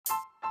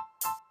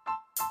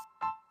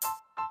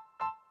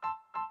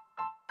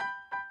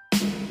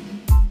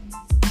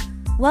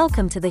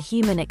Welcome to the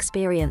Human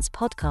Experience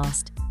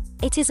Podcast.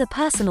 It is a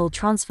personal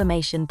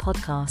transformation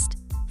podcast,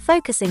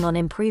 focusing on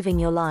improving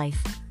your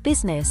life,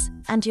 business,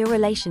 and your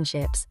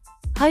relationships.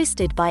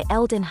 Hosted by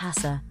Eldin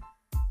Hasser,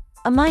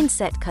 a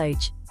mindset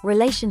coach,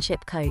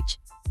 relationship coach,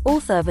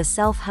 author of a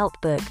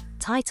self-help book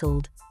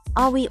titled,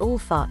 Are We All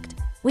Fucked?,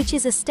 which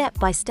is a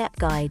step-by-step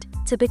guide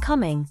to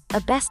becoming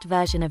a best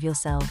version of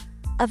yourself.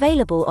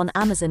 Available on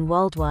Amazon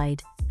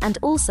worldwide, and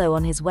also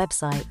on his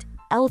website,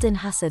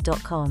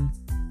 eldinhasser.com.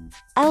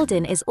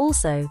 Eldin is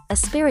also a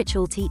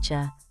spiritual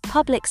teacher,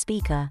 public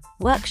speaker,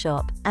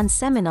 workshop and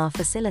seminar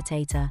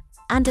facilitator,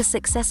 and a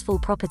successful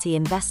property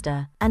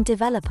investor and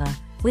developer,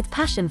 with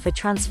passion for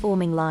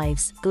transforming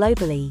lives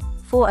globally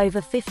for over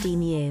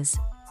 15 years.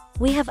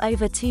 We have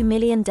over 2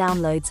 million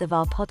downloads of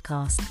our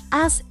podcast.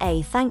 As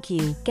a thank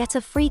you, get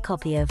a free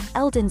copy of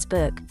Eldin's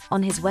book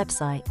on his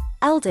website,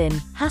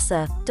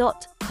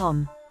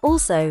 eldinhasser.com.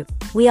 Also,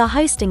 we are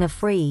hosting a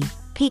free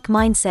Peak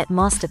Mindset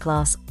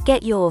Masterclass.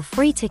 Get your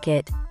free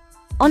ticket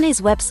on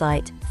his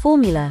website,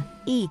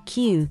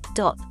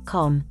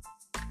 formulaeq.com,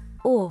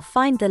 or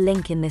find the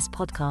link in this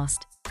podcast.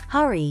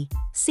 Hurry,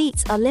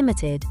 seats are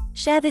limited.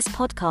 Share this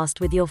podcast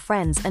with your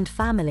friends and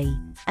family,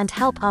 and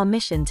help our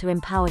mission to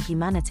empower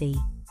humanity.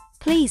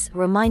 Please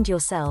remind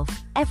yourself,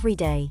 every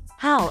day,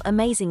 how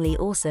amazingly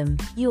awesome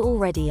you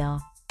already are.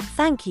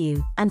 Thank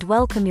you, and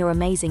welcome your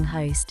amazing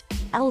host,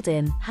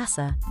 Eldin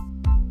Hasser.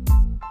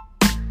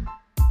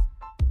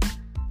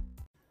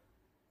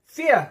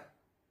 Fear.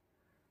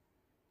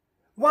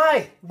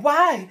 Why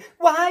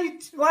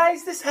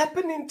is this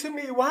happening to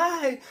me?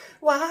 Why?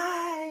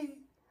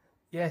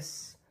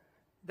 Yes,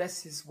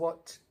 this is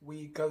what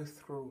we go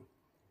through.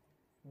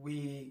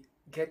 We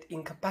get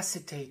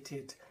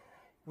incapacitated.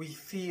 We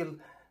feel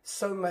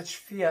so much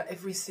fear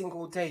every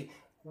single day.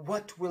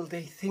 What will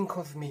they think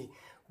of me?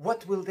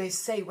 What will they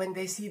say when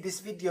they see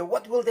this video?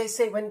 What will they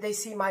say when they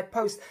see my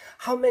post?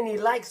 How many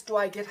likes do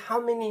I get?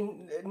 How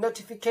many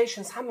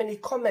notifications? How many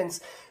comments?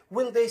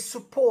 Will they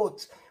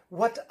support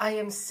what I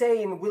am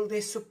saying? Will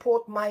they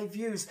support my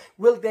views?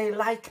 Will they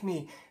like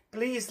me?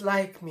 Please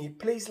like me.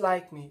 Please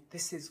like me.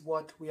 This is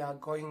what we are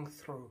going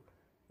through.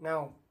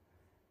 Now,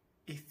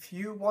 if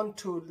you want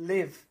to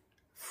live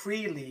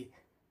freely,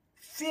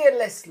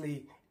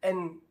 fearlessly,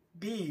 and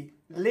be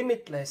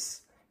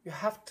limitless, you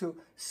have to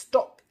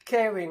stop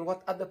caring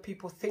what other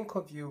people think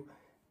of you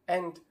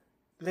and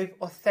live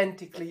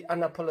authentically,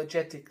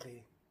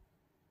 unapologetically.